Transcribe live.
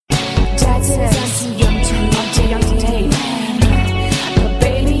says I'm too young to date. But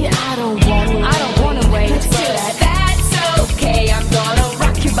baby, I don't wanna wait. Let's do that. That's okay, I'm gonna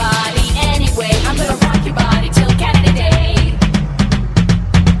rock your body anyway. I'm gonna rock your body till Canada Day.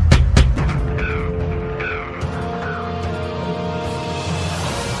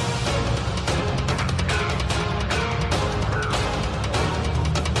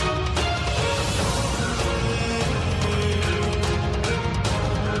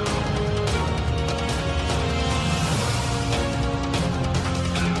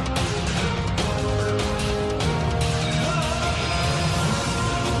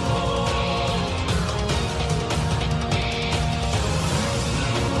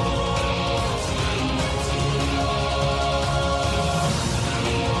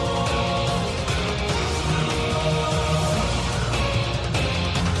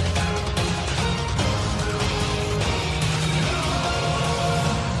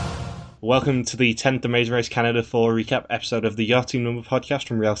 Welcome to the 10th Amazing Race Canada 4 recap episode of the Your Team Number podcast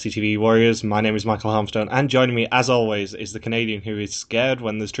from Reality TV Warriors. My name is Michael Harmstone, and joining me, as always, is the Canadian who is scared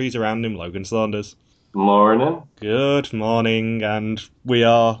when there's trees around him, Logan Saunders. Morning. Good morning, and we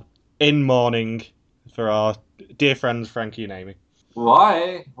are in mourning for our dear friends Frankie and Amy.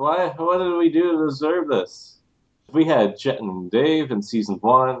 Why? What did we do to deserve this? We had Jet and Dave in Season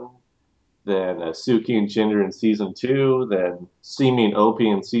 1, then Suki and Jinder in Season 2, then Simi and Opie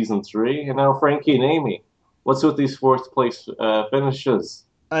in Season 3, and now Frankie and Amy. What's with these fourth place finishes?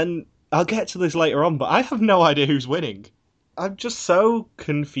 And I'll get to this later on, but I have no idea who's winning. I'm just so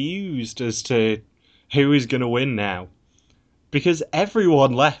confused as to who is going to win now. Because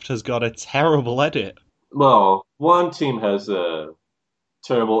everyone left has got a terrible edit. Well, one team has a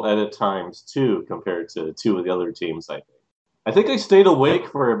terrible edit times 2 compared to 2 of the other teams, I think. I think I stayed awake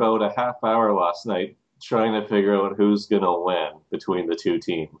for about a half hour last night trying to figure out who's going to win between the two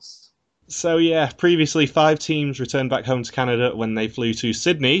teams. So yeah, previously 5 teams returned back home to Canada when they flew to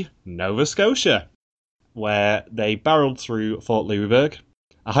Sydney, Nova Scotia, where they barreled through Fort Louisbourg.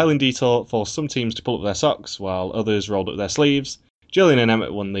 A Highland detour forced some teams to pull up their socks while others rolled up their sleeves. Jillian and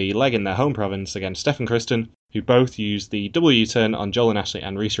Emmett won the leg in their home province against Steph and Kristen, who both used the double U-turn on Joel and Ashley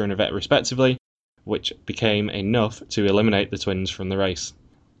and Risa and Yvette respectively, which became enough to eliminate the twins from the race.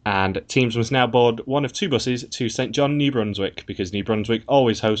 And teams must now board one of 2 buses to St. John, New Brunswick, because New Brunswick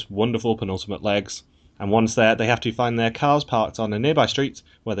always hosts wonderful penultimate legs. And once there, they have to find their cars parked on a nearby street,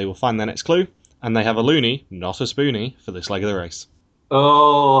 where they will find their next clue, and they have a loony, not a spoonie, for this leg of the race.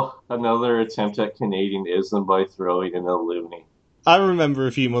 Oh, another attempt at Canadianism by throwing in a loony. I remember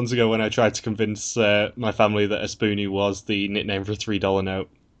a few months ago when I tried to convince my family that a spoonie was the nickname for a $3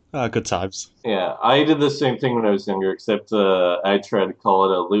 note. Good times. Yeah, I did the same thing when I was younger, except I tried to call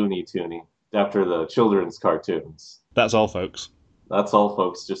it a Looney Toonie after the children's cartoons. That's all, folks. That's all,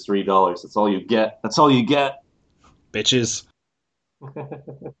 folks. Just $3. That's all you get. That's all you get. Bitches.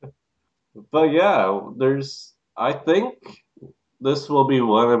 But yeah, I think this will be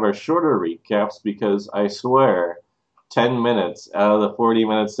one of our shorter recaps because I swear 10 minutes out of the 40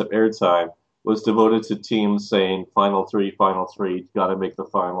 minutes of airtime was devoted to teams saying final three, gotta make the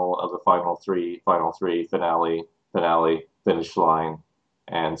final of the final three, finale, finish line,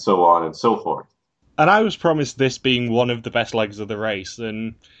 and so on and so forth. And I was promised this being one of the best legs of the race,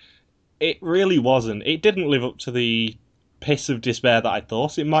 and it really wasn't. It didn't live up to the piss of despair that I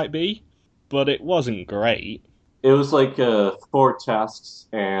thought it might be, but it wasn't great. It was like 4 tasks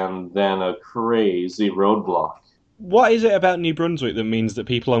and then a crazy roadblock. What is it about New Brunswick that means that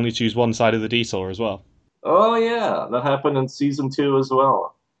people only choose one side of the detour as well? Oh yeah, that happened in Season 2 as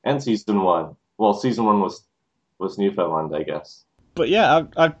well. And Season 1. Well, Season 1 was Newfoundland, I guess. But yeah,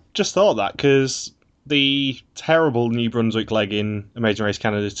 I just thought that, because the terrible New Brunswick leg in Amazing Race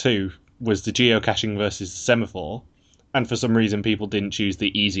Canada 2 was the geocaching versus the semaphore, and for some reason people didn't choose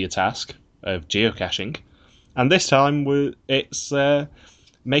the easier task of geocaching. And this time it's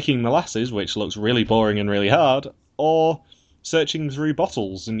making molasses, which looks really boring and really hard, or searching through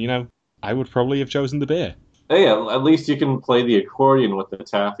bottles, and I would probably have chosen the beer. Hey, at least you can play the accordion with the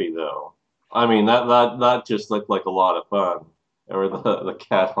taffy, though. I mean, that just looked like a lot of fun. Or the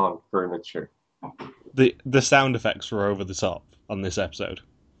cat on furniture. The sound effects were over the top on this episode.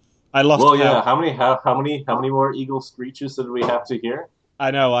 I lost count. Yeah, how many more eagle screeches did we have to hear?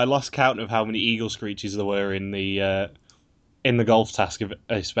 I know, I lost count of how many eagle screeches there were in the golf task,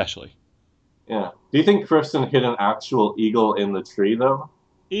 especially. Yeah. Do you think Kristen hit an actual eagle in the tree, though?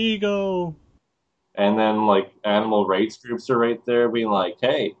 Eagle! And then, animal rights groups are right there being like,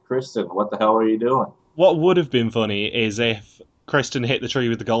 hey, Kristen, what the hell are you doing? What would have been funny is if Kristen hit the tree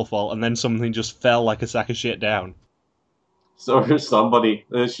with the golf ball and then something just fell like a sack of shit down. or somebody.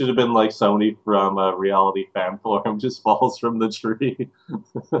 It should have been like somebody from a reality fan forum just falls from the tree.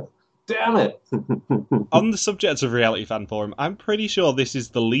 Damn it! On the subject of reality fan forum, I'm pretty sure this is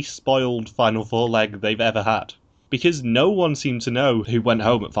the least spoiled Final Four leg they've ever had. Because no one seemed to know who went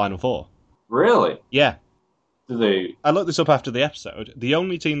home at Final Four. Really? Yeah. Do they? I looked this up after the episode. The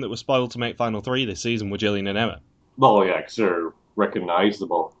only team that was spoiled to make Final Three this season were Jillian and Emma. Well, yeah, 'cause they're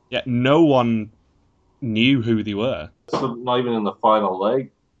recognizable. Yeah, no one knew who they were. So not even in the final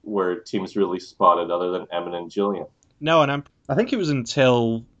leg were teams really spotted other than Emin and Jillian. No, and I think it was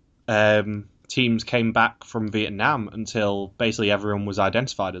until teams came back from Vietnam until basically everyone was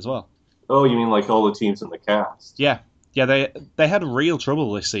identified as well. Oh, you mean like all the teams in the cast? Yeah, they had real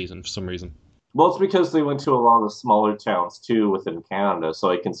trouble this season for some reason. Well, it's because they went to a lot of smaller towns too within Canada, so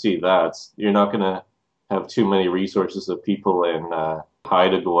I can see that. You're not going to have too many resources of people in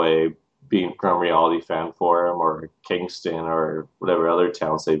Hideaway being from Reality Fan Forum or Kingston or whatever other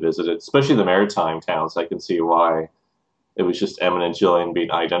towns they visited, especially the maritime towns. I can see why it was just Emin and Jillian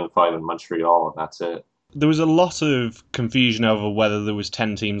being identified in Montreal, and that's it. There was a lot of confusion over whether there was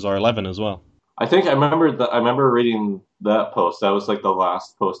 10 teams or 11 as well. I think I remember that. I remember reading that post. That was like the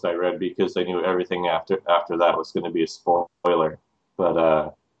last post I read because I knew everything after that was going to be a spoiler. But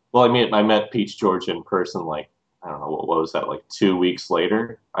well, I met Peach George in person. Like I don't know what was that, like 2 weeks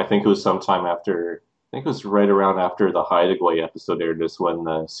later. I think it was sometime after. I think it was right around after the Hideaway episode aired. Is when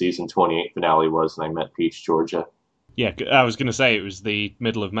the season 28 finale was, and I met Peach Georgia. Yeah, I was going to say it was the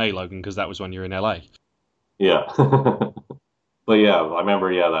middle of May, Logan, because that was when you were in LA. Yeah. But yeah, I remember,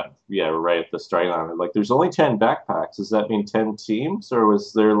 right at the starting line. Like, there's only 10 backpacks. Does that mean 10 teams? Or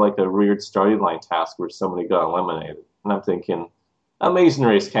was there like a weird starting line task where somebody got eliminated? And I'm thinking, Amazing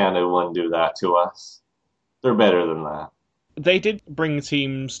Race Canada wouldn't do that to us. They're better than that. They did bring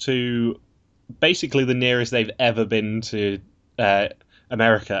teams to basically the nearest they've ever been to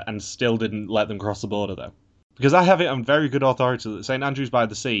America and still didn't let them cross the border, though. Because I have it on very good authority that St. Andrews by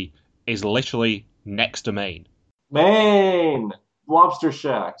the Sea is literally next to Maine. Maine! Lobster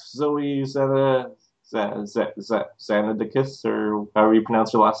Shacks. Zoe Zanadakis, or however you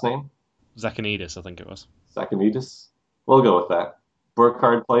pronounce your last name? Zachanidis, I think it was. Zachanidis? We'll go with that. Work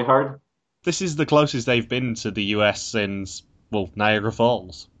hard, play hard? This is the closest they've been to the US since, well, Niagara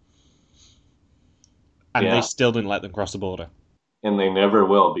Falls. And Yeah. they still didn't let them cross the border. And they never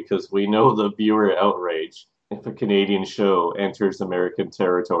will, because we know the viewer outrage if a Canadian show enters American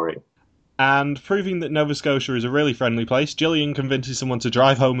territory. And proving that Nova Scotia is a really friendly place, Jillian convinces someone to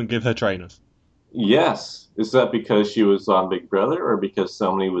drive home and give her trainers. Yes. Is that because she was on Big Brother, or because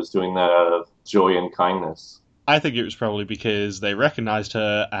somebody was doing that out of joy and kindness? I think it was probably because they recognised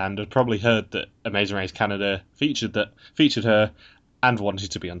her and had probably heard that Amazing Race Canada featured her and wanted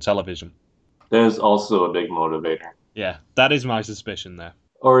to be on television. That is also a big motivator. Yeah, that is my suspicion there.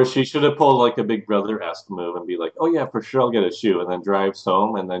 Or she should have pulled like a Big Brother-esque move and be like, "Oh yeah, for sure I'll get a shoe," and then drives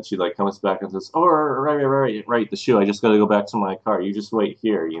home, and then she like comes back and says, "Oh right, the shoe. I just got to go back to my car. You just wait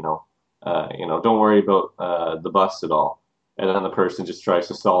here, don't worry about the bus at all." And then the person just tries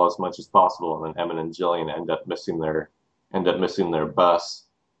to stall as much as possible, and then Emin and Jillian end up missing their bus,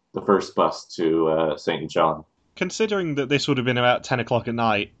 the first bus to St. John. Considering that this would have been about 10 o'clock at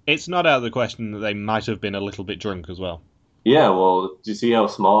night, it's not out of the question that they might have been a little bit drunk as well. Yeah, well, do you see how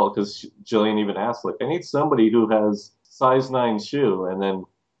small? Because Jillian even asked, like, I need somebody who has size 9 shoe, and then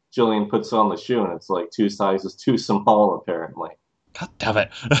Jillian puts on the shoe, and it's like 2 sizes too small, apparently. God damn it.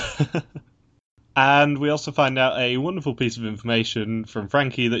 And we also find out a wonderful piece of information from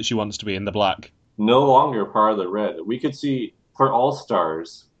Frankie that she wants to be in the black. No longer part of the red. We could see, for All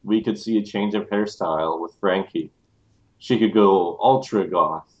Stars, we could see a change of hairstyle with Frankie. She could go ultra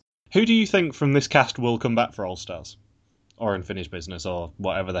goth. Who do you think from this cast will come back for All Stars? Or Unfinished Business, or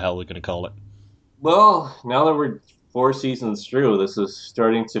whatever the hell they're going to call it. Well, now that we're 4 seasons through, this is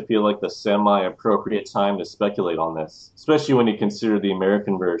starting to feel like the semi-appropriate time to speculate on this. Especially when you consider the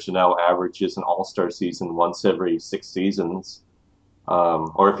American version now averages an All-Star season once every 6 seasons.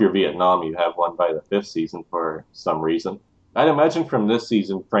 Or if you're Vietnam, you have one by the 5th season for some reason. I'd imagine from this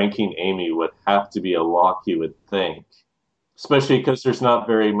season, Frankie and Amy would have to be a lock, you would think. Especially because there's not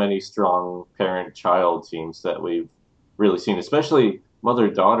very many strong parent-child teams that we've really seen, especially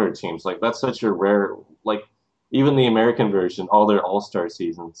mother-daughter teams. Like, that's such a rare, like, even the American version, all their all-star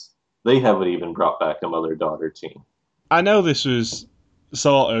seasons, they haven't even brought back a mother-daughter team. I know this was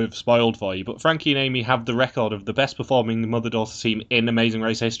sort of spoiled for you, but Frankie and Amy have the record of the best performing mother-daughter team in Amazing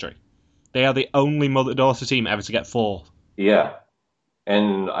Race history. They are the only mother-daughter team ever to get 4th. Yeah.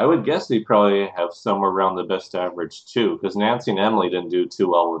 And I would guess they probably have somewhere around the best average, too, because Nancy and Emily didn't do too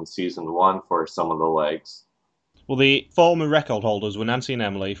well in season 1 for some of the legs. Well, the former record holders were Nancy and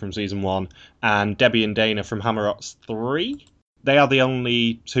Emily from Season 1 and Debbie and Dana from Hammer Rocks 3. They are the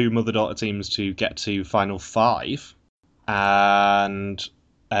only two mother-daughter teams to get to Final 5. And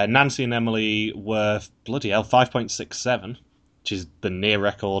Nancy and Emily were, bloody hell, 5.67, which is the near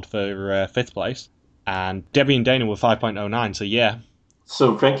record for 5th place. And Debbie and Dana were 5.09, so yeah.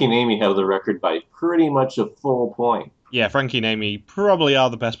 So Frankie and Amy have the record by pretty much a full point. Yeah, Frankie and Amy probably are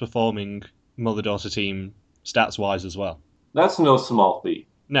the best performing mother-daughter team stats-wise as well. That's no small feat.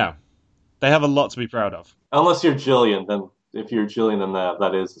 No. They have a lot to be proud of. Unless you're Jillian, then if you're Jillian, then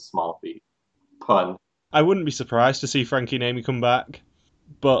that is a small feat. Pun. I wouldn't be surprised to see Frankie and Amy come back,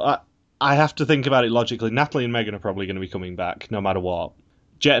 but I have to think about it logically. Natalie and Megan are probably going to be coming back, no matter what.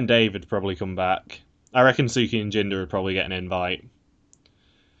 Jet and David probably come back. I reckon Suki and Jinder would probably get an invite.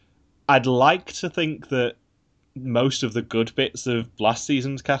 I'd like to think that most of the good bits of last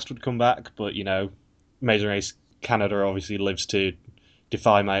season's cast would come back, but, you know, Amazing Race Canada obviously lives to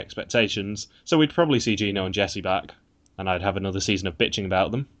defy my expectations, so we'd probably see Gino and Jesse back, and I'd have another season of bitching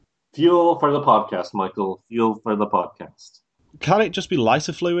about them. Fuel for the podcast, Michael. Fuel for the podcast. Can't it just be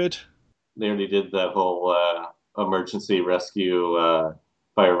lighter fluid? They already did that whole emergency rescue,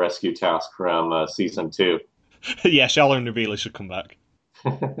 fire rescue task from Season 2. Yeah, Charlotte and Nabila should come back.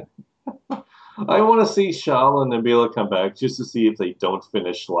 I want to see Shala and Nabila come back just to see if they don't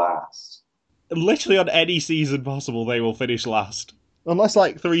finish last. Literally on any season possible, they will finish last. Unless,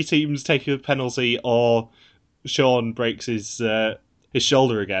 like, 3 teams take a penalty or Sean breaks his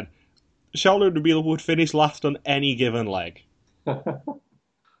shoulder again. Charlotte and Nabila would finish last on any given leg.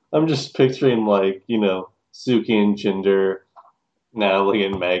 I'm just picturing, like, you know, Suki and Jinder, Natalie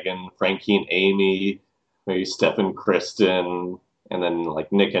and Megan, Frankie and Amy, maybe Steph and Kristen, and then,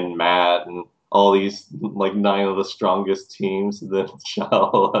 like, Nick and Matt, and all these, like, 9 of the strongest teams, then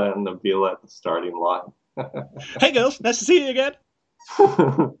Shala and Nabila at the starting line. Hey girls, nice to see you again.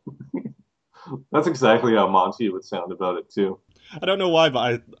 That's exactly how Monty would sound about it, too. I don't know why,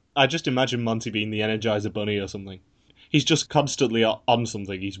 but I just imagine Monty being the Energizer Bunny or something. He's just constantly on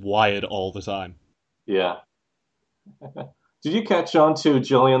something. He's wired all the time. Yeah. Did you catch on to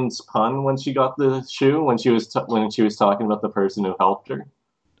Jillian's pun when she got the shoe? When she was talking about the person who helped her?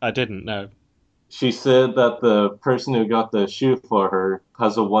 I didn't know. She said that the person who got the shoe for her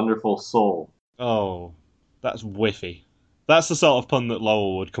has a wonderful soul. Oh, that's whiffy. That's the sort of pun that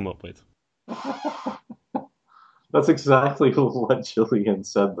Lowell would come up with. That's exactly what Jillian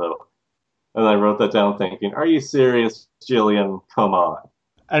said, though. And I wrote that down thinking, are you serious, Jillian? Come on.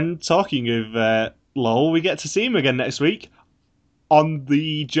 And talking of Lowell, we get to see him again next week on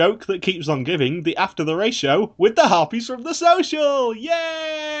the joke that keeps on giving, the After the Race show with the Harpies from the Social!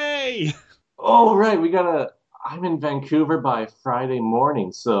 Yay! Oh, right, I'm in Vancouver by Friday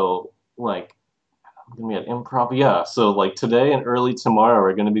morning, so, like, I'm going to be at Improv. Yeah, so, like, today and early tomorrow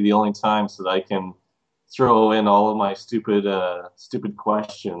are going to be the only times that I can throw in all of my stupid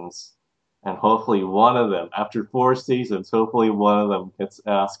questions. And hopefully one of them, after 4 seasons, hopefully one of them gets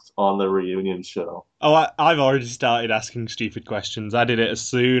asked on the reunion show. Oh, I've already started asking stupid questions. I did it as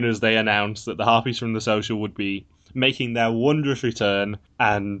soon as they announced that the Harpies from the Social would be making their wondrous return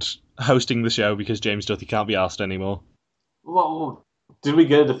and hosting the show because James Duthie can't be asked anymore. Well, did we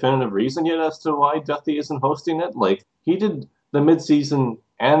get a definitive reason yet as to why Duthie isn't hosting it? Like, he did the mid-season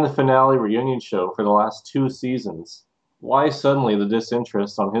and the finale reunion show for the last 2 seasons. Why suddenly the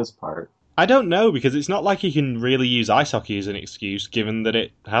disinterest on his part? I don't know, because it's not like he can really use ice hockey as an excuse, given that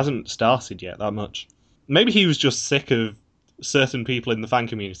it hasn't started yet that much. Maybe he was just sick of certain people in the fan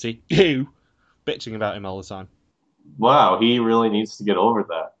community who bitching about him all the time. Wow, he really needs to get over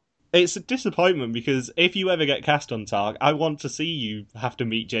that. It's a disappointment, because if you ever get cast on Targ, I want to see you have to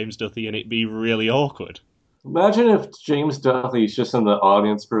meet James Duthie and it be really awkward. Imagine if James Duthie's just in the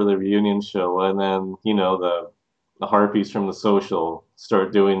audience for the reunion show, and then, you know, the Harpies from the Social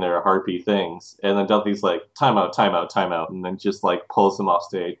start doing their Harpy things, and then Duthie's like, time out, and then just, like, pulls them off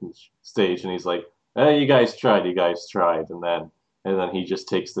stage, and he's like, hey, you guys tried, and then he just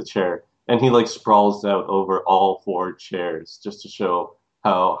takes the chair, and he, like, sprawls out over all 4 chairs just to show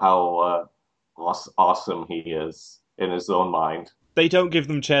how awesome he is in his own mind. They don't give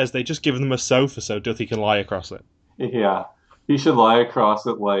them chairs, they just give them a sofa so Duthie can lie across it. Yeah. He should lie across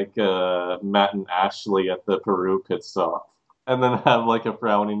it like Matt and Ashley at the Peru pit stop. And then have, like, a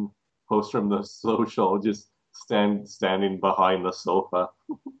frowning host from the Social just standing behind the sofa.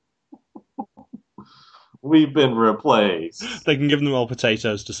 We've been replaced. They can give them all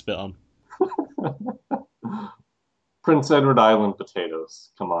potatoes to spit on. Prince Edward Island potatoes.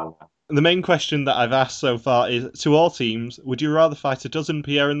 Come on. The main question that I've asked so far is, to all teams, would you rather fight a dozen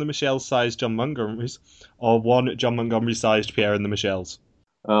Pierre and the Michelle-sized John Montgomerys, or one John Montgomery-sized Pierre and the Michelles?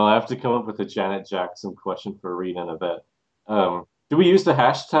 Oh, I have to come up with a Janet Jackson question for Reed in a bit. Do we use the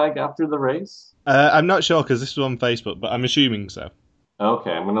hashtag after the race? I'm not sure because this was on Facebook, but I'm assuming so.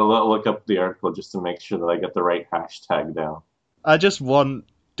 Okay, I'm gonna look up the article just to make sure that I get the right hashtag down. I just want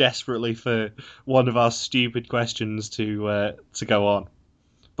desperately for one of our stupid questions to go on.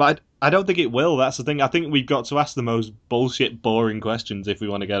 But I don't think it will, that's the thing. I think we've got to ask the most bullshit, boring questions if we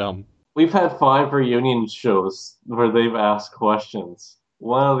want to get on. We've had 5 reunion shows where they've asked questions.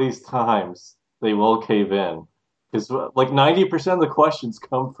 One of these times, they will cave in. Because, like, 90% of the questions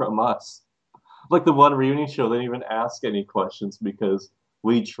come from us. Like the one reunion show, they didn't even ask any questions because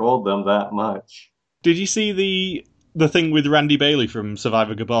we trolled them that much. Did you see the thing with Randy Bailey from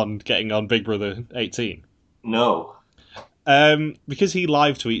Survivor Gabon getting on Big Brother 18? No. Because he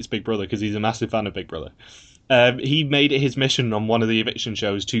live tweets Big Brother because he's a massive fan of Big Brother. He made it his mission on one of the eviction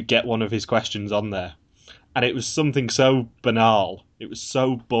shows to get one of his questions on there. And it was something so banal. It was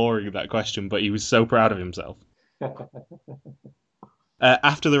so boring, that question, but he was so proud of himself.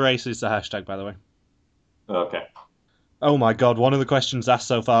 After the race is the hashtag, by the way. Okay. Oh my god, one of the questions asked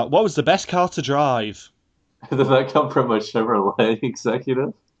so far. What was the best car to drive? Did that come from a Chevrolet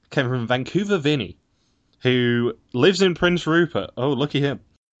executive? Came from Vancouver Vinny, who lives in Prince Rupert. Oh, lucky him.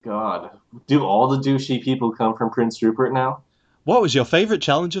 God. Do all the douchey people come from Prince Rupert now? What was your favourite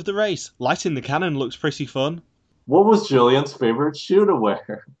challenge of the race? Lighting the cannon looks pretty fun. What was Jillian's favorite shoe to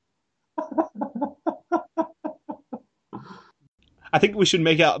wear? I think we should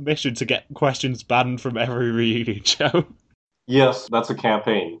make it our mission to get questions banned from every reunion show. Yes, that's a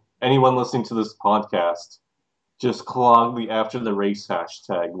campaign. Anyone listening to this podcast, just clog the after the race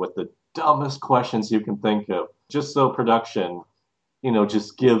hashtag with the dumbest questions you can think of. Just so production,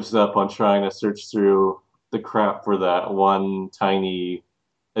 just gives up on trying to search through the crap for that one tiny,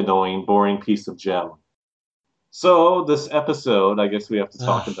 annoying, boring piece of gem. So, this episode, I guess we have to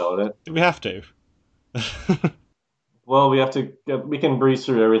talk about it. We have to. Well, we can breeze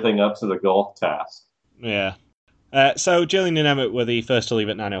through everything up to the golf task. Yeah. So, Jillian and Emmett were the first to leave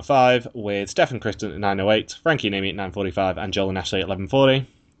at 9:05, with Steph and Kristen at 9:08, Frankie and Amy at 9:45, and Joel and Ashley at 11:40.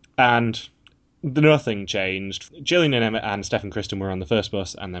 And nothing changed. Jillian and Emmett and Steph and Kristen were on the first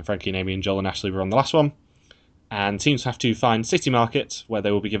bus, and then Frankie and Amy and Joel and Ashley were on the last one. And teams have to find City Market, where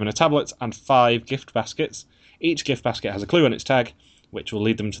they will be given a tablet and 5 gift baskets. Each gift basket has a clue on its tag, which will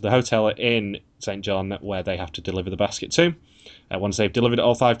lead them to the hotel in St. John, where they have to deliver the basket to. Once they've delivered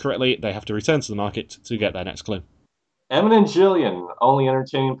all 5 correctly, they have to return to the market to get their next clue. Emmett and Jillian, only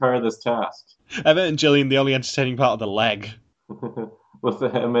entertaining part of this task. Emmett and Jillian, the only entertaining part of the leg. With the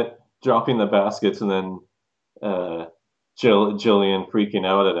Emmett dropping the baskets and then Jillian freaking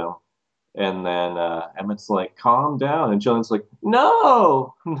out at him. And then Emmett's like, calm down. And Jillian's like,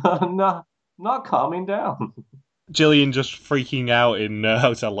 no, not calming down. Jillian just freaking out in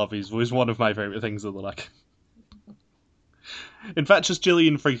hotel lobbies was one of my favourite things of the leg. In fact, just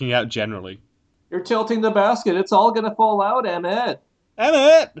Jillian freaking out generally. You're tilting the basket. It's all going to fall out, Emmett.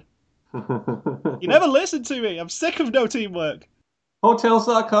 Emmett! You never listen to me. I'm sick of no teamwork.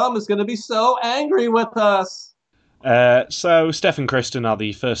 Hotels.com is going to be so angry with us. So Steph and Kristen are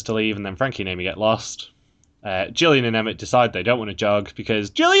the first to leave, and then Frankie and Amy get lost. Jillian and Emmett decide they don't want to jog because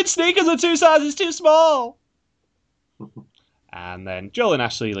Jillian's sneakers are 2 sizes too small. And then Joel and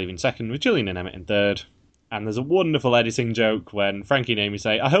Ashley leaving second, with Jillian and Emmett in third. And there's a wonderful editing joke when Frankie and Amy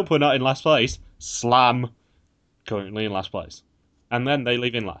say, I hope we're not in last place. Slam. Currently in last place. And then they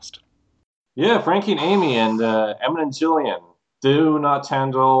leave in last. Yeah, Frankie and Amy and Emmett and Jillian do not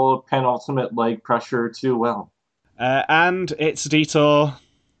handle penultimate leg pressure too well. And it's a detour,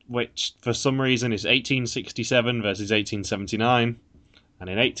 which for some reason is 1867 versus 1879. And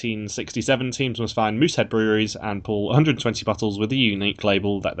in 1867, teams must find Moosehead breweries and pull 120 bottles with a unique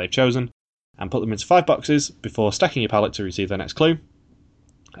label that they've chosen, and put them into 5 boxes before stacking a pallet to receive their next clue.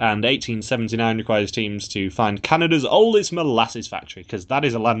 And 1879 requires teams to find Canada's oldest molasses factory, because that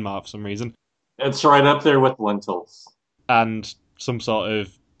is a landmark for some reason. It's right up there with lentils. And some sort of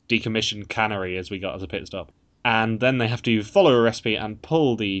decommissioned cannery as we got as a pit stop. And then they have to follow a recipe and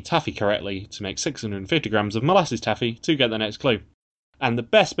pull the taffy correctly to make 650 grams of molasses taffy to get the next clue. And the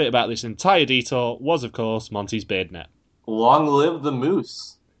best bit about this entire detour was, of course, Monty's beard net. Long live the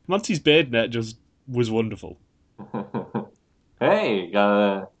moose. Monty's beard net just was wonderful. Hey,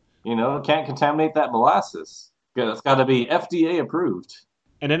 can't contaminate that molasses. It's got to be FDA approved.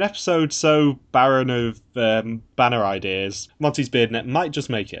 In an episode so barren of banner ideas, Monty's beard net might just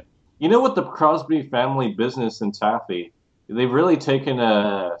make it. You know what the Crosby family business in taffy they've really taken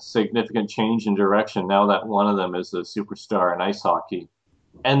a significant change in direction now that one of them is a superstar in ice hockey.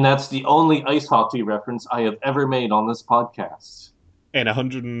 And that's the only ice hockey reference I have ever made on this podcast. In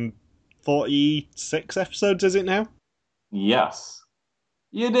 146 episodes, is it now? Yes.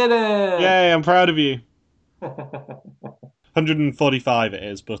 You did it! Yay, I'm proud of you. 145 it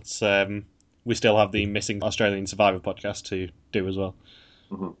is, but we still have the Missing Australian Survivor podcast to do as well.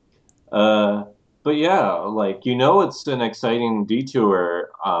 But yeah, like, it's an exciting detour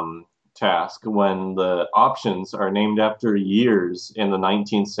task when the options are named after years in the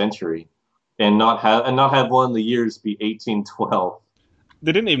 19th century and not have one of the years be 1812.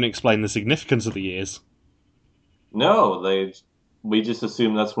 They didn't even explain the significance of the years. No, we just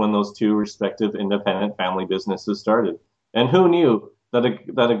assume that's when those two respective independent family businesses started. And who knew that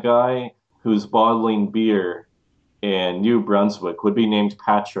a guy who's bottling beer in New Brunswick would be named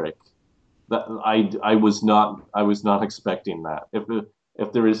Patrick? That I was not expecting that. If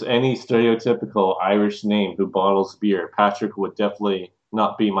there is any stereotypical Irish name who bottles beer, Patrick would definitely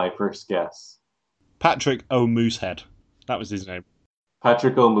not be my first guess. Patrick O'Moosehead. That was his name.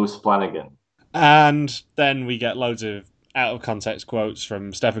 Patrick O'Moose Flanagan. And then we get loads of out-of-context quotes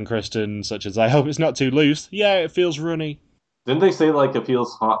from Stefan Kristen, such as, "I hope it's not too loose. Yeah, it feels runny." Didn't they say, like, it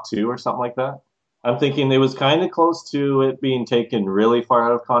feels hot too, or something like that? I'm thinking it was kind of close to it being taken really far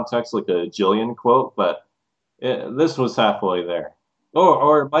out of context, like a Jillian quote, but this was halfway there.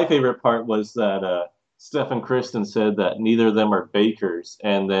 Or my favorite part was that Stefan Kristen said that neither of them are bakers,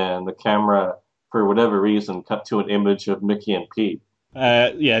 and then the camera, for whatever reason, cut to an image of Mickey and Pete.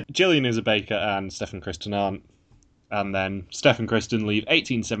 Yeah, Jillian is a baker and Stefan Kristen aren't. And then Stefan Kristen leave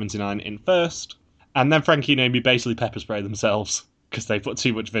 1879 in first. And then Frankie and Amy basically pepper spray themselves because they put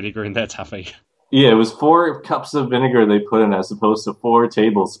too much vinegar in their taffy. Yeah, it was 4 cups of vinegar they put in as opposed to 4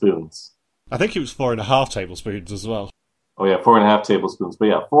 tablespoons. I think it was 4.5 tablespoons as well. Oh yeah, 4.5 tablespoons. But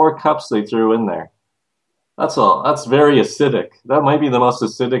yeah, 4 cups they threw in there. That's all. That's very acidic. That might be the most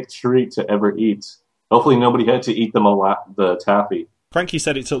acidic treat to ever eat. Hopefully nobody had to eat the taffy. Frankie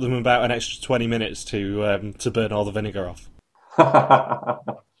said it took them about an extra 20 minutes to burn all the vinegar off.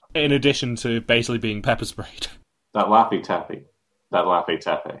 In addition to basically being pepper sprayed. That Laffy Taffy. That Laffy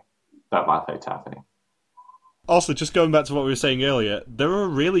Taffy. That Laffy Taffy. Also, just going back to what we were saying earlier, there are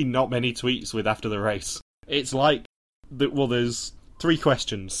really not many tweets with after the race. It's like, there's 3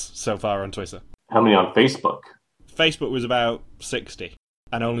 questions so far on Twitter. How many on Facebook? Facebook was about 60,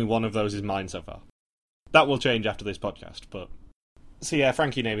 and only one of those is mine so far. That will change after this podcast, but... So yeah,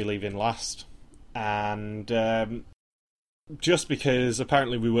 Frankie and Amy leave in last, and just because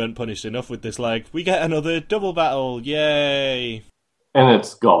apparently we weren't punished enough with this leg, we get another double battle, yay! And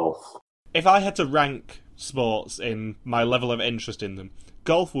it's golf. If I had to rank sports in my level of interest in them,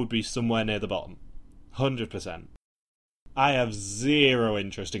 golf would be somewhere near the bottom. 100%. I have zero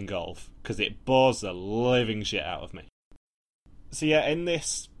interest in golf, because it bores the living shit out of me. So yeah, in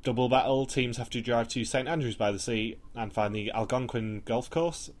this double battle, teams have to drive to St Andrews by the Sea and find the Algonquin Golf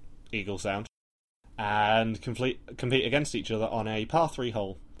Course, Eagle Sound, and compete against each other on a par 3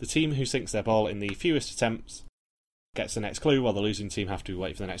 hole. The team who sinks their ball in the fewest attempts gets the next clue, while the losing team have to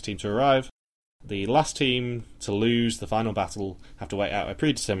wait for the next team to arrive. The last team to lose the final battle have to wait out a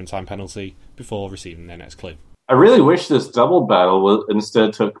predetermined time penalty before receiving their next clue. I really wish this double battle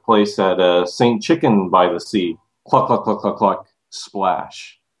instead took place at St. Chicken by the Sea. Cluck, cluck, cluck, cluck, cluck.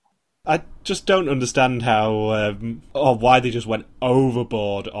 Splash. I just don't understand how, or why they just went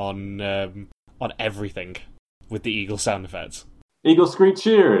overboard on everything with the eagle sound effects. Eagle screech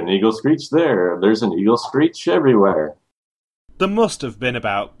here and eagle screech there. There's an eagle screech everywhere. There must have been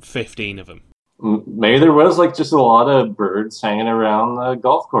about 15 of them. Maybe there was just a lot of birds hanging around the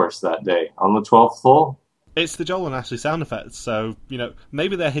golf course that day on the 12th hole. It's the Joel and Ashley sound effects, so,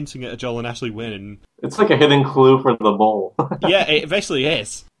 maybe they're hinting at a Joel and Ashley win. It's like a hidden clue for the bowl. Yeah, it basically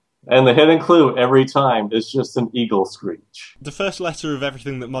is. And the hidden clue every time is just an eagle screech. The first letter of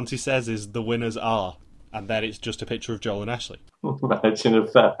everything that Monty says is "the winners are," and then it's just a picture of Joel and Ashley. Imagine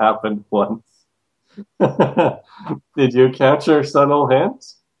if that happened once. Did you catch our subtle hint?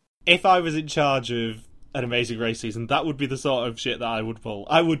 If I was in charge of an Amazing Race season, that would be the sort of shit that I would pull.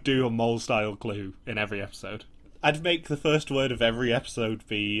 I would do a mole-style clue in every episode. I'd make the first word of every episode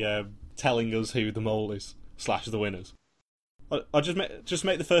be telling us who the mole is, / the winners. I'll just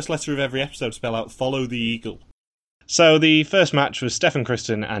make the first letter of every episode spell out "follow the eagle." So the first match was Stefan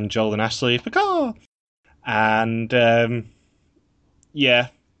Kristen and Joel and Ashley. Picard! And, yeah,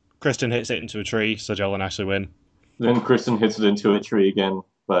 Kristen hits it into a tree, so Joel and Ashley win. Then Kristen hits it into a tree again,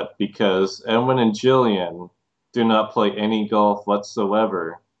 but because Edwin and Jillian do not play any golf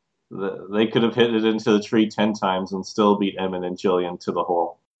whatsoever, They could have hit it into the tree 10 times and still beat Emmett and Jillian to the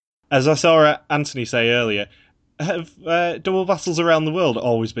hole. As I saw Anthony say earlier, have double battles around the world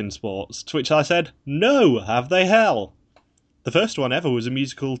always been sports? To which I said, no, have they hell? The first one ever was a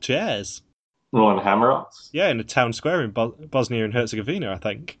musical chairs. On Hammerocks? Yeah, in a town square in Bosnia and Herzegovina, I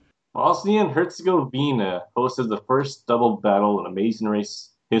think. Bosnia and Herzegovina hosted the first double battle in Amazing Race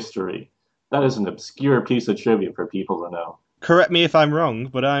history. That is an obscure piece of trivia for people to know. Correct me if I'm wrong,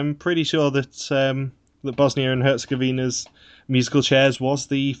 but I'm pretty sure that that Bosnia and Herzegovina's musical chairs was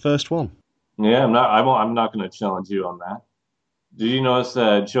the first one. Yeah, I'm not going to challenge you on that. Did you notice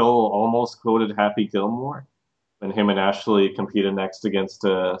Joel almost quoted Happy Gilmore when him and Ashley competed next against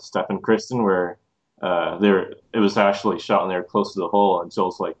Steph and Kristen, where it was Ashley shot and they were close to the hole, and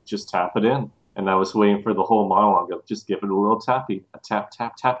Joel's like, just tap it in. And I was waiting for the whole monologue of just give it a little tappy, a tap,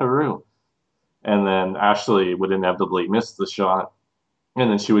 tap, taparoo. And then Ashley would inevitably miss the shot.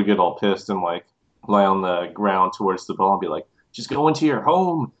 And then she would get all pissed and like lie on the ground towards the ball and be like, just go into your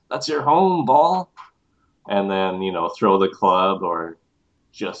home. That's your home, ball. And then, throw the club or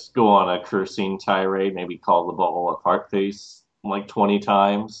just go on a cursing tirade, maybe call the ball a fart face like 20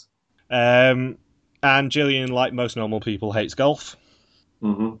 times. And Jillian, like most normal people, hates golf.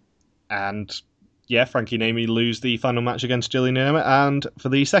 Mm-hmm. And yeah, Frankie and Amy lose the final match against Jillian and Emma, and for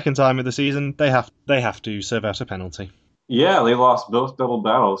the second time of the season, they have to serve out a penalty. Yeah, they lost both double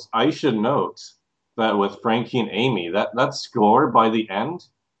battles. I should note that with Frankie and Amy, that score by the end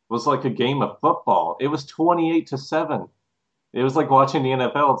was like a game of football. It was 28-7. It was like watching the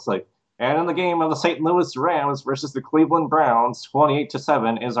NFL. It's like, and in the game of the St. Louis Rams versus the Cleveland Browns,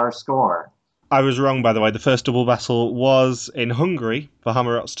 28-7 is our score. I was wrong, by the way. The first double battle was in Hungary for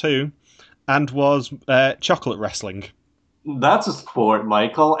Hammerocks 2, and was chocolate wrestling. That's a sport,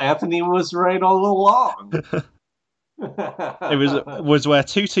 Michael. Anthony was right all along. It was where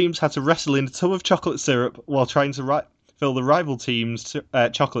two teams had to wrestle in a tub of chocolate syrup while trying to fill the rival team's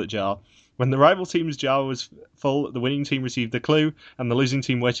chocolate jar. When the rival team's jar was full, the winning team received the clue, and the losing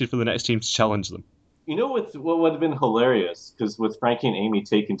team waited for the next team to challenge them. You know what would have been hilarious, because with Frankie and Amy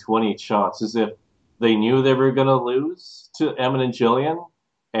taking 28 shots, is if they knew they were going to lose to Emmett and Jillian,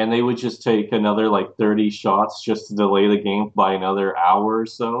 and they would just take another 30 shots just to delay the game by another hour or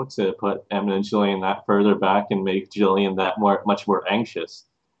so to put Emmett and Jillian that further back and make Jillian much more anxious.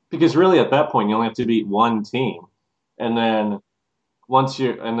 Because really at that point you only have to beat one team. And then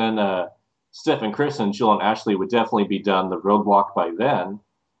Steph and Chris and Jill and Ashley would definitely be done the roadblock by then.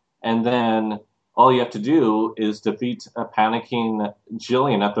 And then all you have to do is defeat a panicking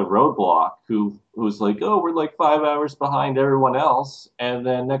Jillian at the roadblock who's like, oh, we're 5 hours behind everyone else. And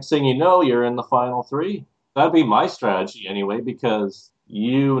then next thing you know, you're in the final three. That'd be my strategy anyway, because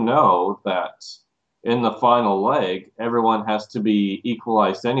you know that in the final leg, everyone has to be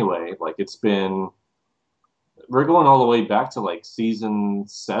equalized anyway. We're going all the way back to season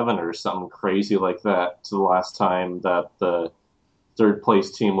 7 or something crazy like that, to the last time that the third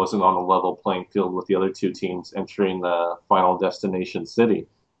place team wasn't on a level playing field with the other two teams entering the final destination city.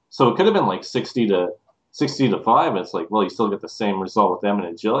 So it could have been 60 to 5. And it's you still get the same result with Emmett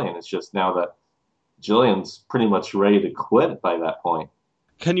and Jillian. It's just now that Jillian's pretty much ready to quit by that point.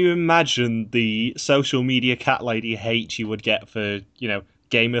 Can you imagine the social media cat lady hate you would get for,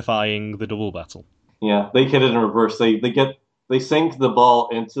 gamifying the double battle? Yeah, they hit it in reverse. They sink the ball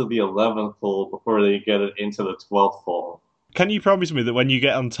into the 11th hole before they get it into the 12th hole. Can you promise me that when you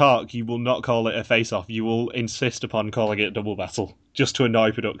get on Talk, you will not call it a face-off? You will insist upon calling it a double battle, just to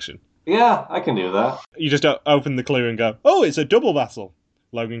annoy production? Yeah, I can do that. You just open the clue and go, oh, it's a double battle.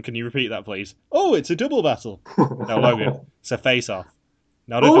 Logan, can you repeat that, please? Oh, it's a double battle. No, Logan, it's a face-off.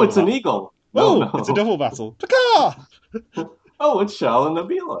 Oh, it's an eagle. No, it's a double battle. Paka! Oh, it's Shal and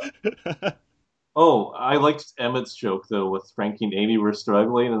Nabila. Oh, I liked Emmett's joke, though, with Frankie and Amy were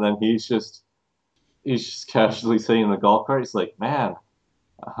struggling, and then he's just casually saying in the golf cart, he's like, man,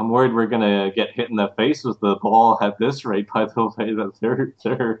 I'm worried we're going to get hit in the face with the ball at this rate by the way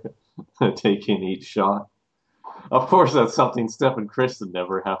that they're taking each shot. Of course, that's something Steph and Kristen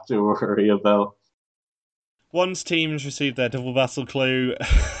never have to worry about. Once teams receive their double battle clue,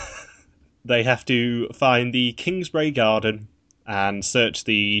 they have to find the Kingsbury Garden and search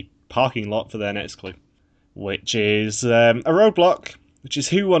the parking lot for their next clue, which is a roadblock, which is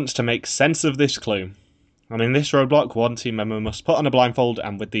who wants to make sense of this clue. And in this roadblock, one team member must put on a blindfold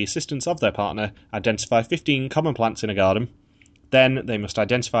and, with the assistance of their partner, identify 15 common plants in a garden. Then they must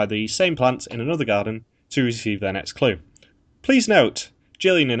identify the same plants in another garden to receive their next clue. Please note,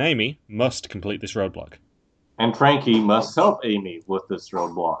 Jillian and Amy must complete this roadblock. And Frankie must help Amy with this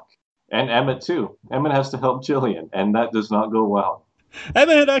roadblock. And Emmett, too. Emmett has to help Jillian, and that does not go well.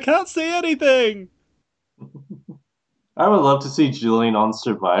 Emmett, I can't see anything! I would love to see Jillian on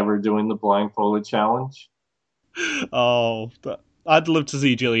Survivor doing the blindfolded challenge. Oh, I'd love to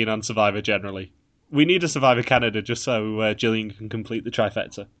see Gillian on Survivor generally. We need a Survivor Canada just so Gillian can complete the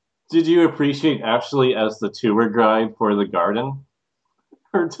trifecta. Did you appreciate Ashley as the tour guide for the garden?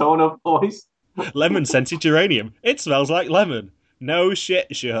 Her tone of voice? Lemon scented geranium. It smells like lemon. No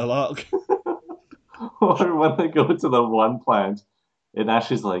shit, Sherlock. Or when they go to the one plant, and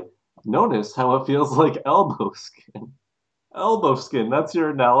Ashley's like, notice how it feels like elbow skin. Elbow skin, that's your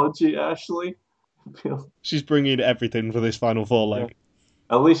analogy, Ashley? She's bringing everything for this final four leg.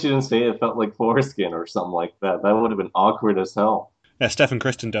 At least she didn't say it felt like foreskin or something like that. That would have been awkward as hell. Yeah, Steph and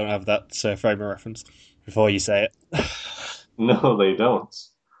Kristen don't have that frame of reference before you say it. No, they don't.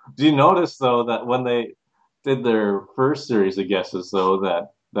 Do you notice though that when they did their first series of guesses, though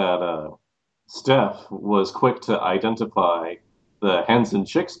that Steph was quick to identify the hens and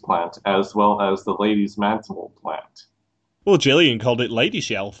chicks plant as well as the ladies' mantle plant. Well, Gillian called it Lady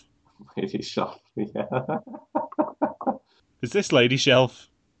Shelf. Lady Shelf, yeah. Is this Lady Shelf?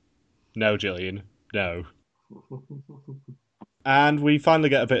 No, Gillian. No. And we finally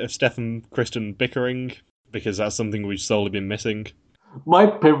get a bit of Steph and Kristen bickering, because that's something we've solely been missing. My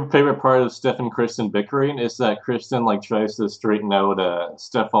favorite part of Steph and Kristen bickering is that Kristen tries to straighten out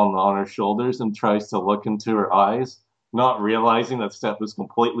Steph on her shoulders and tries to look into her eyes, not realizing that Steph is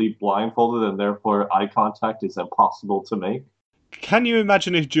completely blindfolded and therefore eye contact is impossible to make. Can you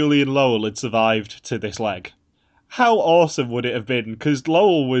imagine if Julian Lowell had survived to this leg? How awesome would it have been? Because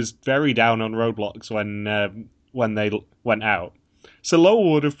Lowell was very down on roadblocks when they went out. So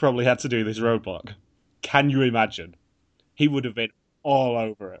Lowell would have probably had to do this roadblock. Can you imagine? He would have been all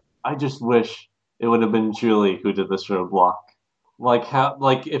over it. I just wish it would have been Julie who did this roadblock.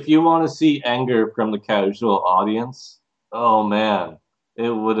 If you want to see anger from the casual audience, oh man,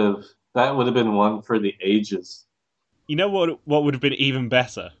 that would have been one for the ages. You know what would have been even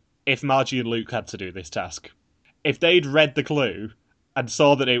better? If Margie and Luke had to do this task. If they'd read the clue and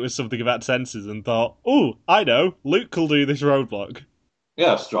saw that it was something about senses and thought, oh, I know, Luke will do this roadblock.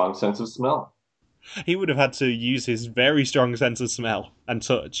 Yeah, strong sense of smell. He would have had to use his very strong sense of smell and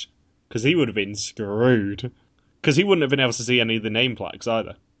touch, because he would have been screwed. Because he wouldn't have been able to see any of the name plaques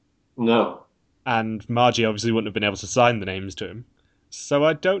either. No. And Margie obviously wouldn't have been able to sign the names to him. So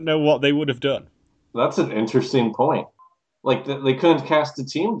I don't know what they would have done. That's an interesting point. They couldn't cast a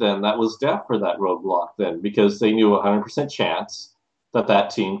team then that was deaf for that roadblock then, because they knew 100% chance that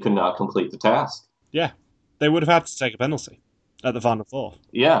team could not complete the task. Yeah. They would have had to take a penalty at the Final Four.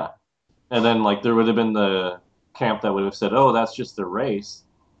 Yeah. And then, there would have been the camp that would have said, oh, that's just a race.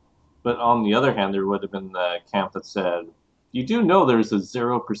 But on the other hand, there would have been the camp that said, you do know there's a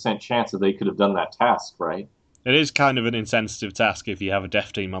 0% chance that they could have done that task, right? It is kind of an insensitive task if you have a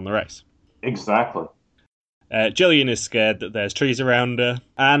deaf team on the race. Exactly. Gillian is scared that there's trees around her,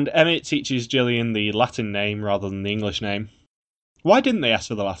 and Emmett teaches Gillian the Latin name rather than the English name. Why didn't they ask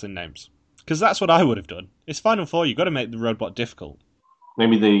for the Latin names? Because that's what I would have done. It's Final Four, you've got to make the roadblock difficult.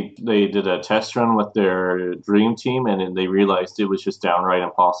 Maybe they did a test run with their dream team and they realized it was just downright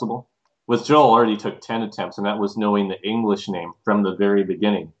impossible. With Joel already took 10 attempts, and that was knowing the English name from the very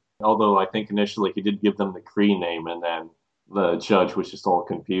beginning. Although I think initially he did give them the Cree name, and then the judge was just all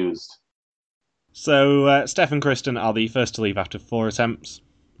confused. So Steph and Kristen are the first to leave after 4 attempts.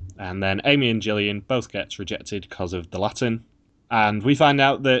 And then Amy and Gillian both get rejected because of the Latin. And we find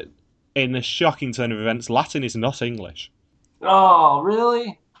out that, in a shocking turn of events, Latin is not English. Oh,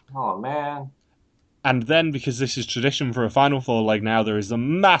 really? Oh, man. And then, because this is tradition for a Final Four leg now, there is a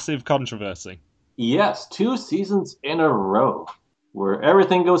massive controversy. Yes, 2 seasons in a row where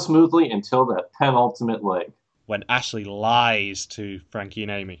everything goes smoothly until that penultimate leg. When Ashley lies to Frankie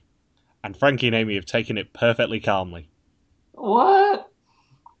and Amy. And Frankie and Amy have taken it perfectly calmly. What?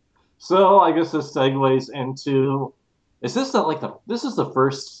 So, I guess this segues into... Is this this is the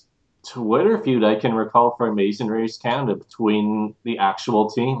first Twitter feud I can recall for Amazing Race Canada between the actual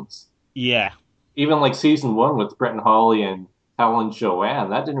teams. Yeah. Even season 1 with Brett and Holly and Helen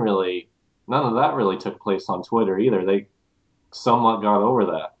Joanne, none of that really took place on Twitter either. They somewhat got over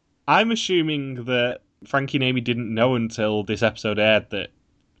that. I'm assuming that Frankie and Amy didn't know until this episode aired that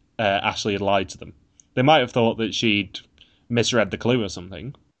Ashley had lied to them. They might have thought that she'd misread the clue or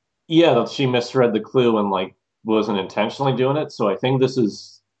something. Yeah, that she misread the clue and wasn't intentionally doing it. So I think this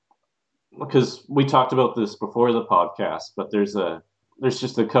is because we talked about this before the podcast, but there's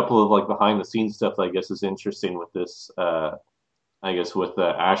just a couple of behind the scenes stuff that I guess is interesting with this. With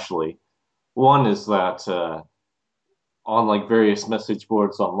Ashley. One is that on various message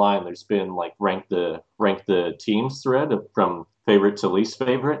boards online, there's been rank the teams thread from favorite to least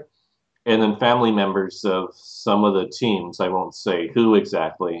favorite. And then family members of some of the teams, I won't say who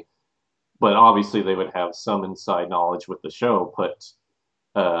exactly, but obviously they would have some inside knowledge with the show, put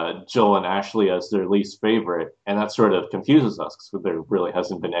Joel and Ashley as their least favorite. And that sort of confuses us because there really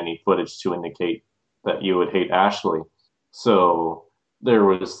hasn't been any footage to indicate that you would hate Ashley. So there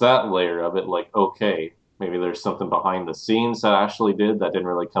was that layer of it, like, okay, maybe there's something behind the scenes that Ashley did that didn't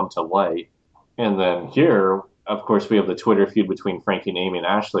really come to light. And then here, of course, we have the Twitter feud between Frankie and Amy and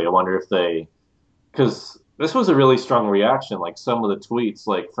Ashley. I wonder if they, because this was a really strong reaction. Like some of the tweets,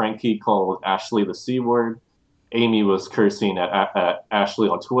 like Frankie called Ashley the C word, Amy was cursing at Ashley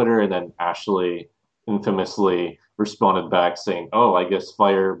on Twitter, and then Ashley infamously responded back saying, "Oh, I guess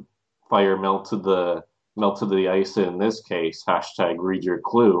fire melted the ice in this case." Hashtag read your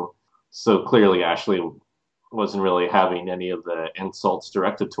clue. So clearly, Ashley wasn't really having any of the insults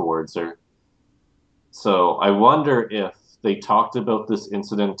directed towards her. So I wonder if they talked about this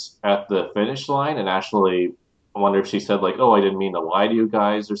incident at the finish line, and Ashley, I wonder if she said like, "Oh, I didn't mean to lie to you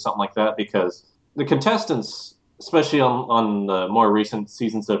guys" or something like that, because the contestants, especially on the more recent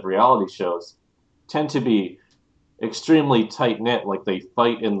seasons of reality shows, tend to be extremely tight knit. Like they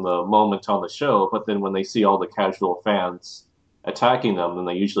fight in the moment on the show, but then when they see all the casual fans attacking them, then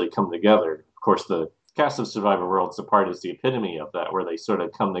they usually come together. Of course, the cast of Survivor Worlds apart is the epitome of that, where they sort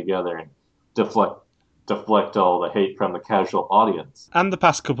of come together and deflect all the hate from the casual audience. And the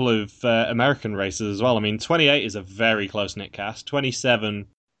past couple of American races as well. I mean, 28 is a very close-knit cast. 27...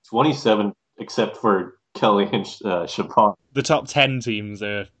 27, except for Kelly and Siobhan. The top 10 teams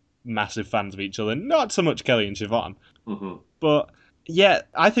are massive fans of each other. Not so much Kelly and Siobhan. Mm-hmm. But, yeah,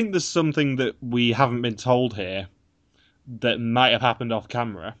 I think there's something that we haven't been told here that might have happened off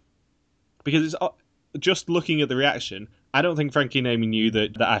camera. Because it's just looking at the reaction, I don't think Frankie and Amy knew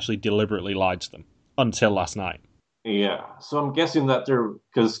that Ashley deliberately lied to them until last night. Yeah, so I'm guessing that they're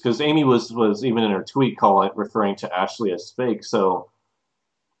because Amy was even in her tweet referring to Ashley as fake. So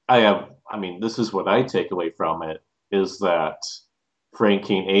I mean, this is what I take away from it is that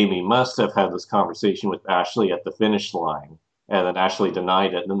Frankie and Amy must have had this conversation with Ashley at the finish line, and then Ashley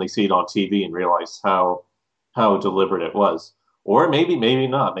denied it, and then they see it on TV and realize how deliberate it was. Or maybe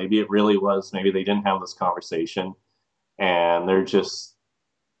not. Maybe it really was. Maybe they didn't have this conversation, and it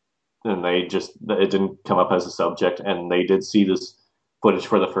didn't come up as a subject, and they did see this footage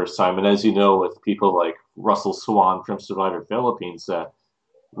for the first time. And as you know, with people like Russell Swan from Survivor Philippines, that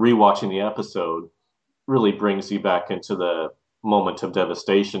rewatching the episode really brings you back into the moment of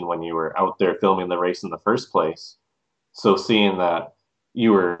devastation when you were out there filming the race in the first place. So seeing that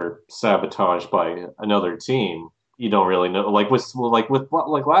you were sabotaged by another team, you don't really know. Like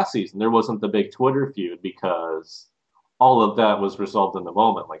last season, there wasn't the big Twitter feud because all of that was resolved in the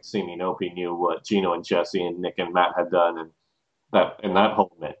moment. Like Simi Nopi knew what Gino and Jesse and Nick and Matt had done, and that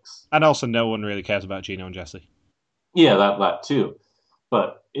whole mix. And also, no one really cares about Gino and Jesse. Yeah, that too.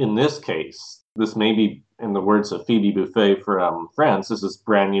 But in this case, this may be, in the words of Phoebe Buffay from France, this is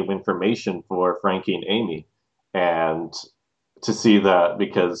brand new information for Frankie and Amy. And to see that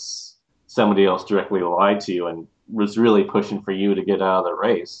because somebody else directly lied to you and was really pushing for you to get out of the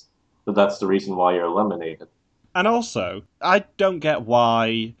race, that's the reason why you're eliminated. And also, I don't get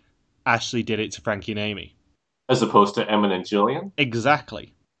why Ashley did it to Frankie and Amy. As opposed to Emmett and Jillian?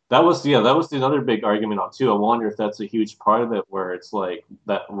 Exactly. That was the other big argument on too. I wonder if that's a huge part of it, where it's like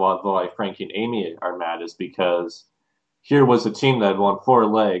that why Frankie and Amy are mad is because here was a team that had won 4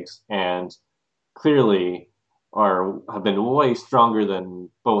 legs and clearly have been way stronger than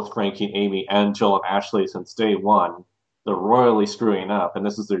both Frankie and Amy and Joel and Ashley since day one. They're royally screwing up, and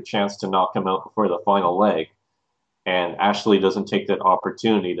this is their chance to knock them out before the final leg. And Ashley doesn't take that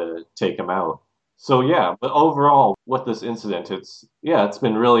opportunity to take him out. So yeah, but overall, with this incident, it's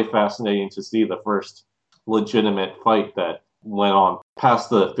been really fascinating to see the first legitimate fight that went on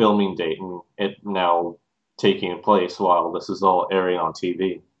past the filming date and it now taking place while this is all airing on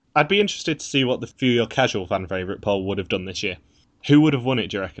TV. I'd be interested to see what the Few Your Casual fan favourite poll would have done this year. Who would have won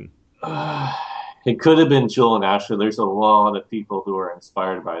it, do you reckon? It could have been Joel and Ashley. There's a lot of people who are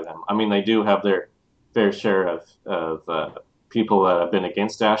inspired by them. I mean, they do have their fair share of people that have been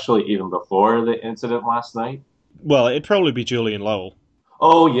against Ashley even before the incident last night. Well, it'd probably be Julian Lowell.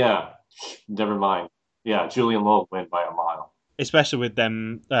 Oh, yeah. Never mind. Yeah, Julian Lowell went by a mile. Especially with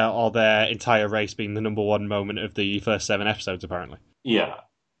them, or their entire race being the number one moment of the first 7 episodes, apparently. Yeah,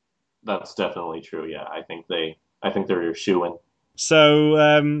 that's definitely true. Yeah, I think they're your shoo-in.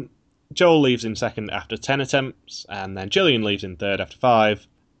 So, Joel leaves in second after 10 attempts, and then Gillian leaves in third after 5.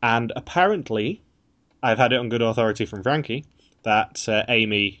 And apparently, I've had it on good authority from Frankie, that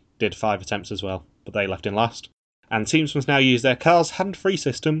Amy did 5 attempts as well, but they left in last. And teams must now use their car's hand-free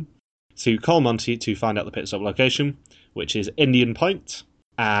system to call Monty to find out the pit stop location, which is Indian Point.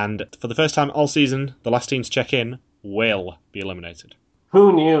 And for the first time all season, the last team to check in will be eliminated.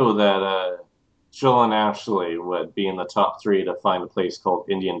 Who knew that Joel and Ashley would be in the top 3 to find a place called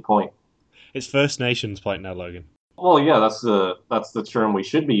Indian Point? It's First Nations Point now, Logan. Well, yeah, that's the term we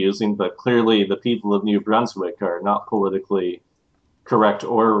should be using, but clearly the people of New Brunswick are not politically correct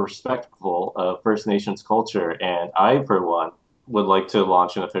or respectful of First Nations culture, and I, for one, would like to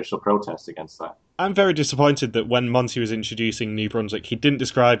launch an official protest against that. I'm very disappointed that when Monty was introducing New Brunswick, he didn't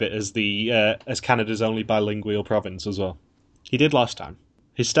describe it as as Canada's only bilingual province as well. He did last time.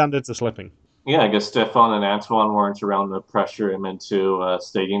 His standards are slipping. Yeah, I guess Stefan and Antoine weren't around to pressure him into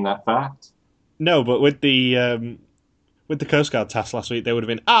stating that fact. No, but with the Coast Guard task last week, they would have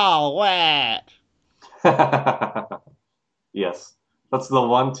been, "Oh, wet." Yes, that's the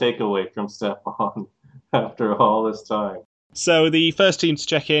one takeaway from Stefan after all this time. So the first team to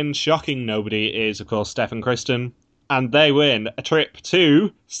check in, shocking nobody, is of course Steph and Kristen, and they win a trip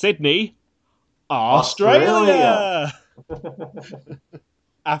to Sydney, Australia.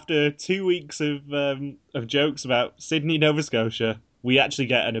 After 2 weeks of jokes about Sydney, Nova Scotia, we actually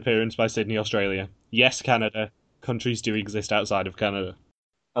get an appearance by Sydney, Australia. Yes, Canada. Countries do exist outside of Canada.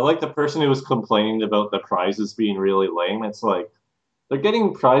 I like the person who was complaining about the prizes being really lame. It's like, they're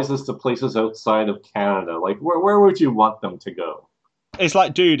getting prizes to places outside of Canada. Like, where would you want them to go? It's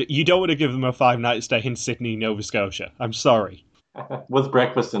like, dude, you don't want to give them a 5-night stay in Sydney, Nova Scotia. I'm sorry. With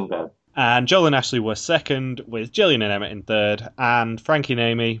breakfast in bed. And Joel and Ashley were second, with Gillian and Emmett in third, and Frankie and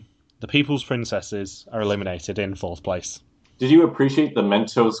Amy, the People's Princesses, are eliminated in fourth place. Did you appreciate the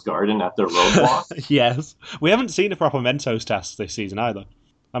Mentos garden at the roadblock? Yes. We haven't seen a proper Mentos task this season either.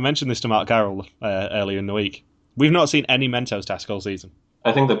 I mentioned this to Mark Carroll earlier in the week. We've not seen any Mentos task all season.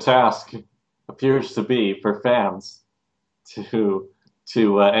 I think the task appears to be for fans to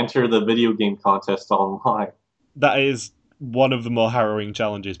enter the video game contest online. That is one of the more harrowing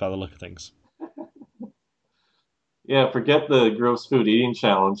challenges by the look of things. Yeah, forget the gross food eating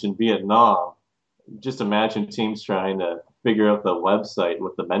challenge in Vietnam. Just imagine teams trying to figure out the website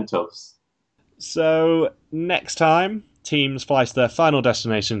with the Mentos. So, next time, teams fly to their final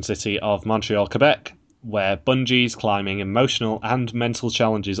destination city of Montreal, Quebec, where bungees, climbing, emotional and mental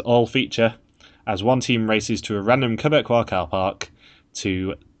challenges all feature, as one team races to a random Quebecois car park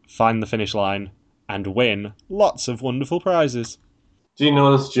to find the finish line and win lots of wonderful prizes. Do you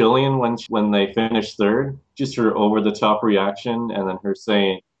notice Jillian when they finished third? Just her over-the-top reaction, and then her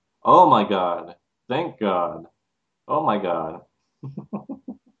saying, "Oh my God, thank God, oh my God."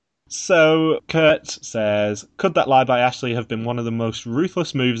 So, Kurt says, could that lie by Ashley have been one of the most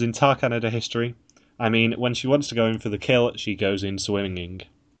ruthless moves in Tar Canada history? I mean, when she wants to go in for the kill, she goes in swinging.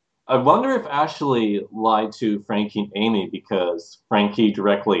 I wonder if Ashley lied to Frankie and Amy because Frankie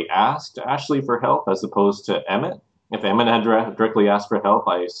directly asked Ashley for help as opposed to Emmett. If Emmett had directly asked for help,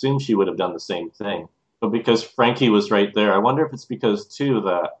 I assume she would have done the same thing. But because Frankie was right there, I wonder if it's because, too,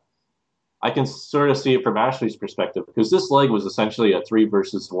 that I can sort of see it from Ashley's perspective, because this leg was essentially a 3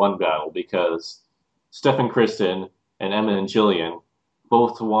 versus 1 battle, because Steph and Kristen and Emmett and Jillian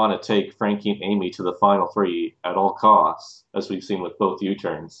both want to take Frankie and Amy to the final 3 at all costs, as we've seen with both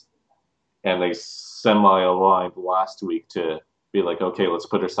U-turns. And they semi-aligned last week to be like, okay, let's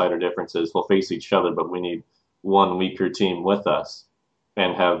put aside our differences. We'll face each other, but we need one weaker team with us.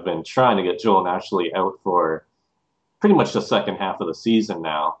 And have been trying to get Joel and Ashley out for pretty much the second half of the season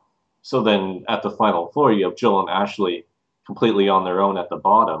now. So then at the final 4, you have Joel and Ashley completely on their own at the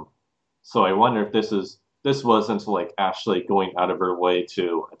bottom. So I wonder if this wasn't like Ashley going out of her way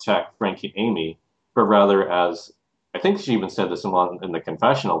to attack Frankie and Amy, but rather as, I think she even said this in the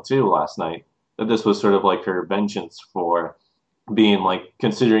confessional too last night, that this was sort of like her vengeance for being like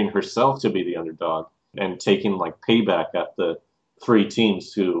considering herself to be the underdog and taking like payback at the 3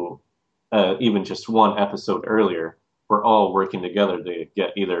 teams who, even just one episode earlier, were all working together to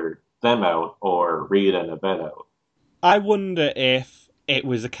get either them out or Reed and Yvette out. I wonder if it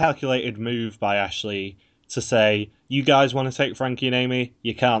was a calculated move by Ashley to say, you guys want to take Frankie and Amy?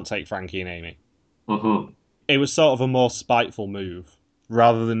 You can't take Frankie and Amy. Mm-hmm. It was sort of a more spiteful move,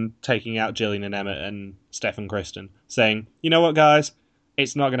 rather than taking out Gillian and Emmett and Steph and Kristen, saying, you know what, guys?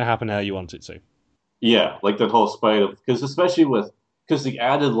 It's not going to happen how you want it to. Yeah, like that whole spite of, because the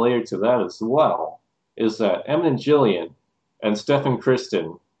added layer to that as well is that Emmett and Jillian and Steph and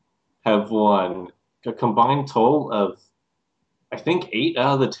Kristen have won a combined total of, I think, 8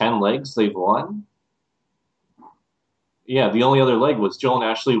 out of the 10 legs they've won. Yeah, the only other leg was Joel and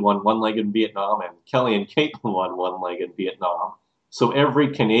Ashley won 1 leg in Vietnam, and Kelly and Kate won 1 leg in Vietnam. So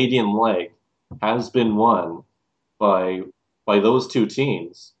every Canadian leg has been won by those two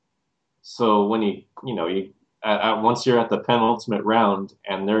teams. So when once you're at the penultimate round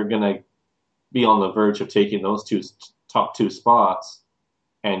and they're gonna be on the verge of taking those top two spots,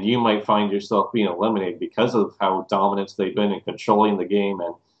 and you might find yourself being eliminated because of how dominant they've been in controlling the game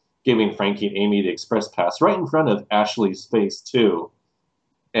and giving Frankie and Amy the express pass right in front of Ashley's face too,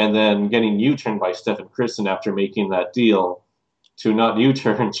 and then getting U-turned by Steph and Kristen after making that deal to not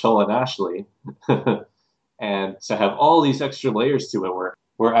U-turn Joel and Ashley, and to have all these extra layers to it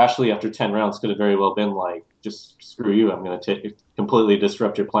where Ashley after 10 rounds could have very well been like, just screw you, I'm going to completely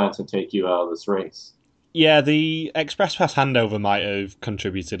disrupt your plans and take you out of this race. Yeah, the express pass handover might have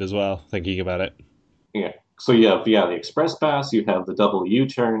contributed as well, thinking about it. Yeah. So you have the express pass, you have the double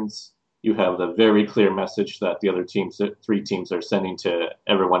U-turns, you have the very clear message that the other three teams are sending to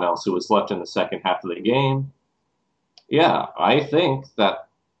everyone else who was left in the second half of the game. Yeah, I think that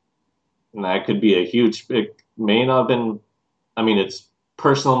could be a huge, it may not have been, I mean, it's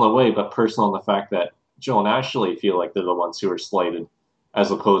personal in the way, but personal in the fact that Joel and Ashley feel like they're the ones who are slighted,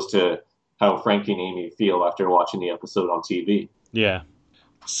 as opposed to how Frankie and Amy feel after watching the episode on TV. Yeah.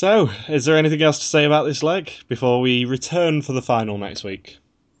 So, is there anything else to say about this leg before we return for the final next week?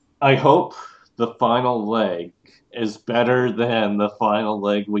 I hope the final leg is better than the final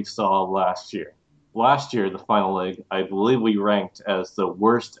leg we saw last year. Last year, the final leg, I believe we ranked as the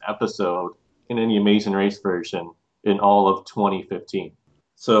worst episode in any Amazing Race version in all of 2015.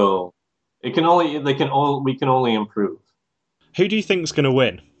 So, we can only improve. Who do you think's going to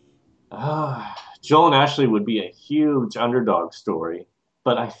win? Joel and Ashley would be a huge underdog story,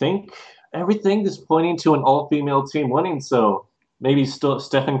 but I think everything is pointing to an all-female team winning, so maybe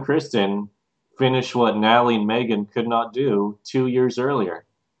Steph and Kristen finish what Natalie and Megan could not do 2 years earlier.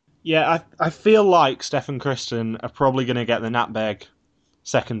 Yeah, I feel like Steph and Kristen are probably going to get the Natbeg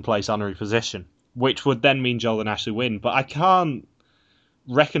second place honorary position, which would then mean Joel and Ashley win, but I can't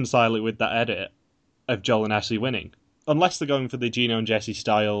reconcile it with that edit of Joel and Ashley winning. Unless they're going for the Gino and Jesse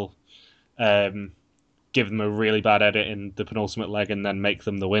style, give them a really bad edit in the penultimate leg and then make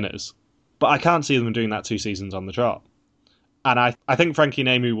them the winners. But I can't see them doing that 2 seasons on the trot. And I think Frankie and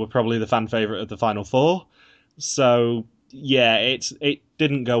Amy were probably the fan favourite of the Final Four. So, yeah, it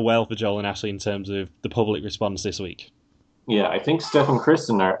didn't go well for Joel and Ashley in terms of the public response this week. Yeah, I think Steph and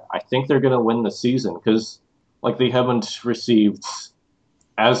Kristen they're going to win the season because they haven't received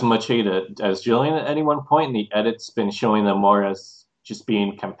as much hate as Jillian at any one point, and the edit's been showing them more as just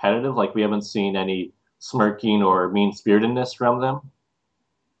being competitive. We haven't seen any smirking or mean-spiritedness from them.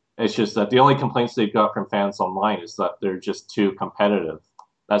 It's just that the only complaints they've got from fans online is that they're just too competitive.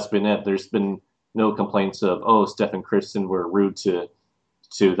 That's been it. There's been no complaints of, Steph and Kristen were rude to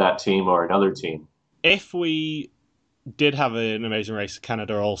that team or another team. If we did have an Amazing Race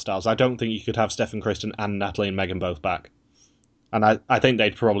Canada All-Stars, I don't think you could have Steph and Kristen and Natalie and Megan both back. And I think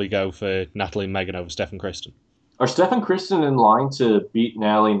they'd probably go for Natalie and Megan over Steph and Kristen. Are Steph and Kristen in line to beat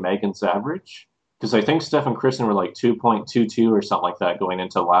Natalie and Megan's average? Because I think Steph and Kristen were 2.22 or something like that going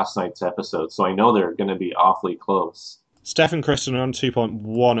into last night's episode. So I know they're going to be awfully close. Steph and Kristen are on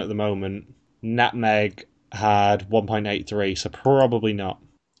 2.1 at the moment. Nat Meg had 1.83, so probably not.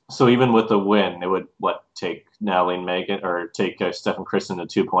 So even with the win, it would, take Natalie and Megan, or take Steph and Kristen to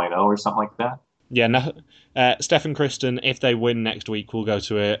 2.0 or something like that? Yeah, Steph and Kristen, if they win next week, will go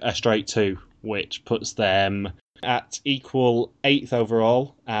to a straight 2, which puts them at equal 8th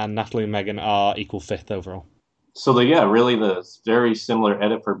overall, and Natalie and Megan are equal 5th overall. So really the very similar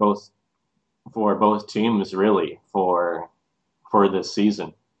edit for both teams, really, for this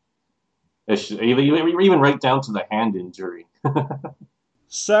season. Even right down to the hand injury.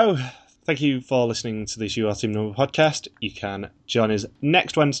 So, thank you for listening to this UR Team Number podcast. You can join us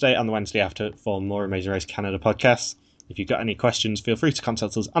next Wednesday and the Wednesday after for more Amazing Race Canada podcasts. If you've got any questions, feel free to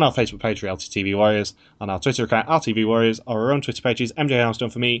contact us on our Facebook page, Reality TV Warriors, on our Twitter account, RTV Warriors, or our own Twitter pages, MJ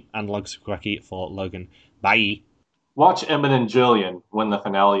Armstrong for me, and Logan Superquacky for Logan. Bye! Watch Emmett and Jillian win the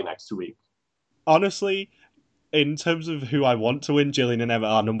finale next week. Honestly, in terms of who I want to win, Jillian and Emmett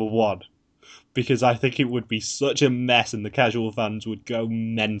are number 1. Because I think it would be such a mess and the casual fans would go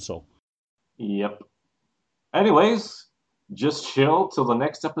mental. Yep. Anyways, just chill till the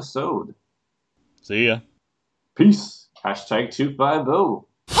next episode. See ya. Peace. #250. Oh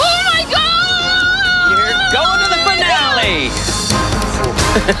my God! You're going to the finale!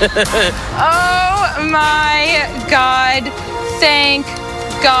 Oh my God. Thank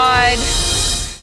God.